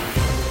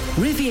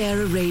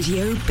Riviera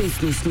Radio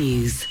Business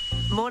News.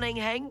 Morning,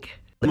 Hank.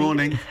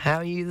 Morning. How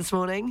are you this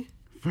morning?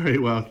 Very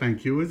well,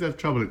 thank you. Always have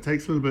trouble. It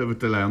takes a little bit of a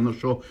delay. I'm not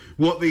sure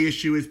what the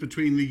issue is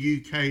between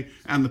the UK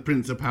and the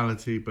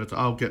Principality, but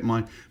I'll get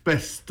my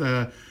best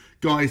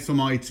guys from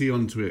IT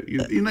onto it.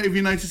 You know, if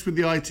you notice with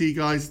the IT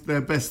guys,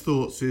 their best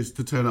thoughts is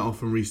to turn it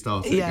off and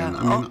restart it again.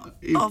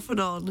 Off and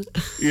on.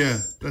 Yeah,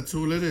 that's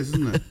all it is,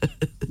 isn't it?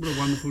 What a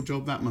wonderful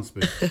job that must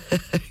be.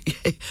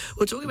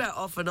 Well, talking about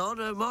off and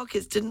on,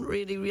 markets didn't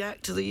really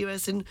react to the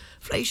US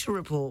inflation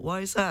report.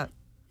 Why is that?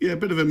 Yeah, a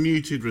bit of a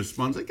muted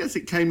response. I guess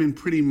it came in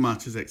pretty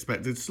much as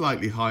expected,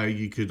 slightly higher,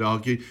 you could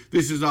argue.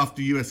 This is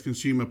after US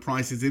consumer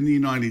prices in the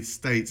United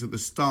States at the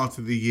start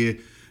of the year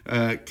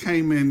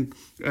came in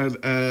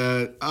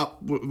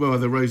up, well,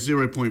 they rose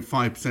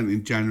 0.5%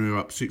 in January,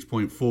 up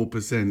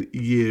 6.4%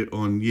 year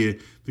on year.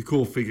 The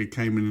core figure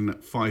came in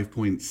at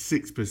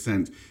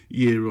 5.6%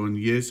 year on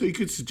year. So you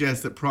could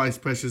suggest that price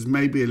pressures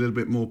may be a little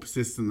bit more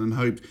persistent than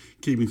hoped,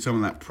 keeping some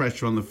of that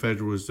pressure on the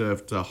Federal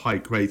Reserve to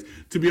hike rates.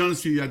 To be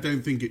honest with you, I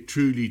don't think it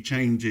truly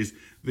changes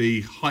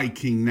the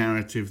hiking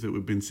narrative that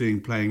we've been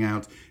seeing playing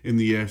out in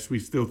the US. We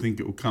still think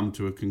it will come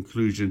to a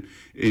conclusion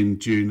in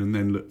June and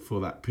then look for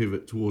that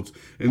pivot towards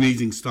an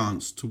easing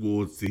stance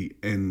towards the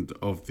end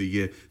of the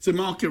year. So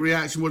market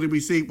reaction, what did we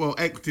see? Well,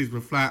 equities were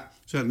flat.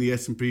 Certainly the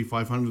S&P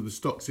 500, the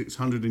stock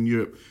 600 in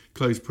Europe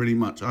closed pretty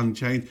much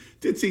unchanged.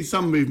 Did see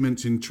some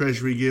movements in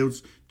Treasury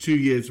yields. 2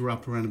 years were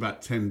up around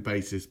about 10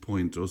 basis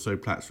points or so,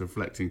 perhaps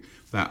reflecting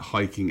that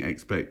hiking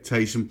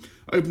expectation.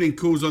 Opening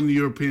calls on the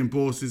European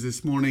bourses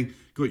this morning.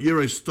 Got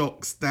Euro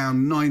stocks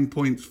down 9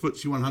 points,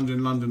 FTSE 100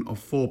 in London off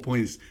 4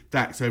 points,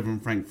 DAX over in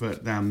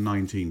Frankfurt down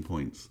 19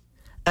 points.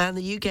 And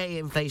the UK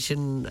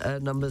inflation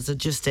numbers are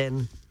just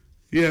in.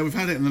 Yeah, we've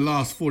had it in the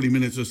last 40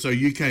 minutes or so.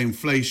 UK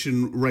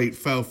inflation rate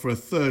fell for a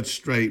third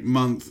straight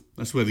month.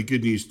 That's where the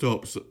good news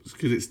stops,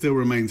 because it still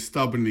remains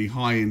stubbornly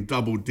high in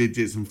double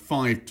digits and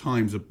 5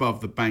 times above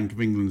the Bank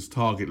of England's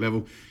target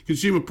level.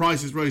 Consumer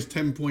prices rose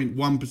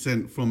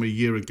 10.1% from a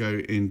year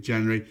ago in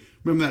January.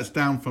 Remember, that's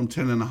down from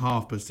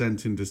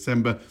 10.5% in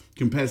December,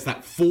 compared to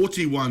that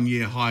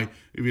 41-year high of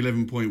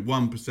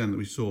 11.1% that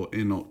we saw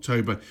in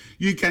October.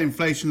 UK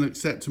inflation looks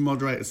set to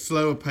moderate at a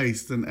slower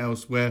pace than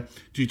elsewhere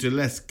due to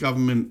less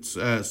government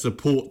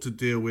support to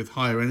deal with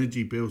higher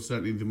energy bills,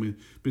 certainly than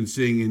we've been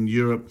seeing in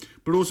Europe,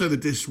 but also the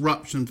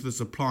disruption to the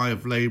supply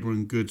of labour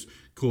and goods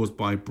caused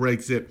by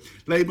Brexit.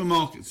 Labour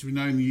markets, as we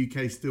know, in the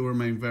UK still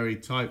remain very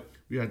tight.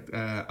 We had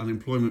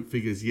unemployment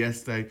figures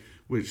yesterday,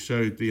 which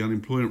showed the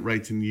unemployment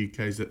rate in the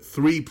UK is at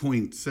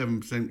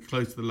 3.7%,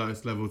 close to the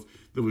lowest levels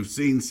that we've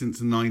seen since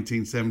the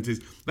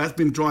 1970s. That's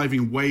been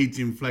driving wage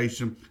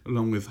inflation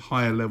along with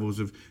higher levels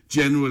of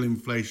general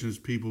inflation as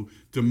people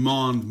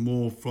demand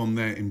more from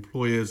their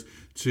employers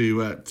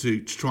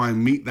to try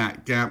and meet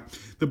that gap.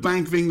 The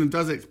Bank of England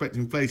does expect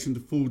inflation to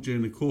fall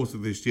during the course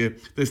of this year.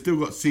 They've still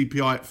got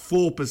CPI at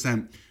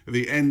 4% at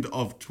the end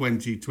of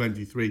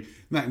 2023. And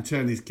that in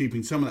turn is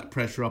keeping some of that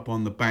pressure up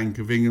on the Bank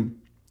of England,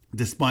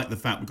 despite the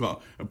fact we've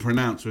got a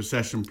pronounced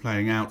recession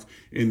playing out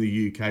in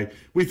the UK.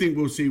 We think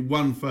we'll see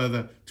one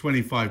further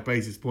 25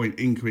 basis point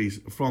increase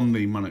from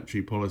the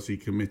Monetary Policy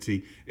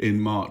Committee in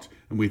March,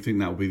 and we think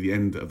that will be the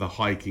end of the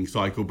hiking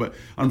cycle. But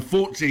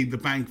unfortunately, the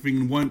Bank of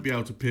England won't be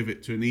able to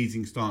pivot to an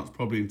easing stance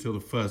probably until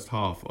the first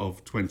half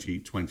of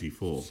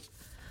 2024.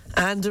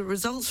 And the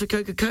results for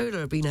Coca-Cola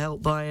have been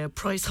helped by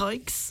price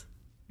hikes.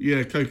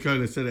 Yeah,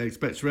 Coca-Cola said it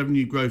expects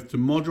revenue growth to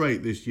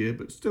moderate this year,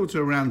 but still to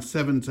around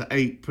 7 to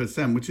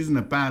 8%, which isn't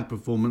a bad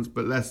performance,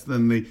 but less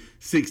than the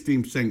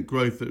 16%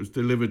 growth that was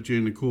delivered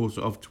during the course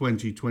of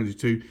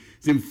 2022.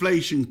 As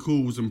inflation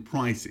cools and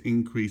price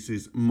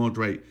increases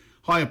moderate.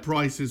 Higher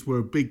prices were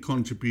a big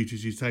contributor,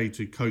 as you say,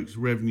 to Coke's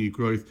revenue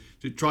growth,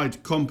 to try to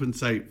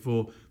compensate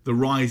for the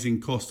rising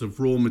cost of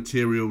raw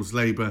materials,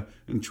 labour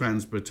and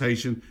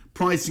transportation.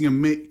 Pricing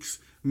and mix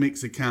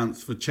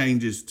accounts for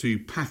changes to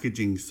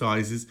packaging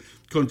sizes,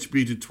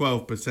 contributed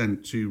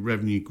 12% to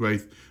revenue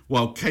growth,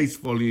 while case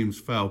volumes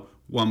fell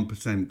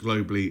 1%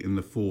 globally in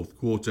the fourth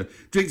quarter.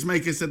 Drinks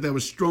makers said there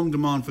was strong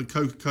demand for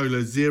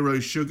Coca-Cola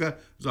Zero Sugar. It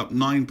was up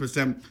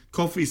 9%.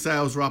 Coffee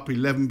sales were up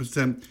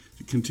 11%.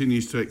 It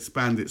continues to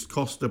expand its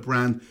Costa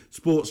brand.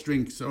 Sports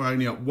drinks are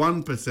only up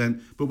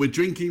 1%, but we're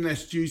drinking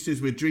less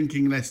juices, we're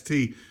drinking less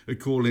tea,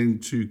 according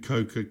to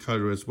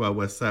Coca-Cola as well,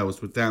 where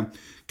sales were down.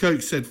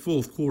 Coke said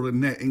fourth quarter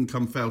net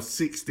income fell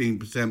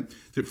 16%.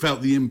 It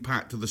felt the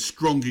impact of the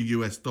stronger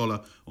US dollar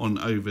on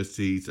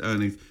overseas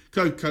earnings.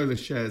 Coca-Cola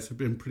shares have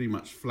been pretty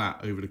much flat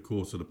over the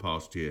course of the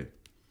past year.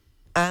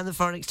 And the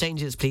foreign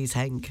exchanges, please,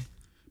 Hank.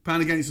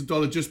 Pound against the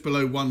dollar just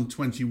below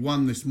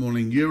 121 this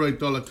morning. Euro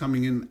dollar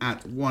coming in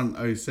at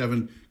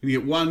 107. You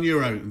get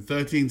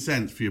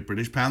 €1.13 for your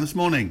British pound this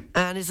morning.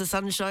 And is the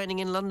sun shining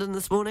in London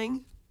this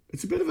morning?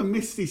 It's a bit of a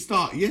misty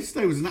start.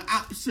 Yesterday was an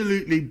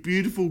absolutely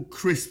beautiful,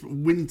 crisp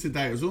winter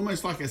day. It was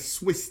almost like a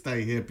Swiss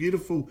day here.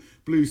 Beautiful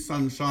blue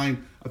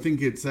sunshine. I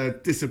think it's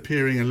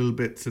disappearing a little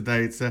bit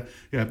today. It's a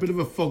bit of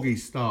a foggy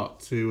start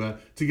to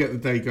get the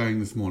day going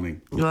this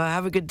morning. Well,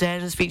 have a good day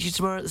and I'll speak to you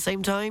tomorrow at the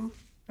same time.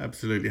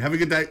 Absolutely. Have a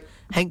good day.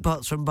 Hank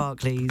Potts from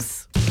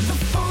Barclays.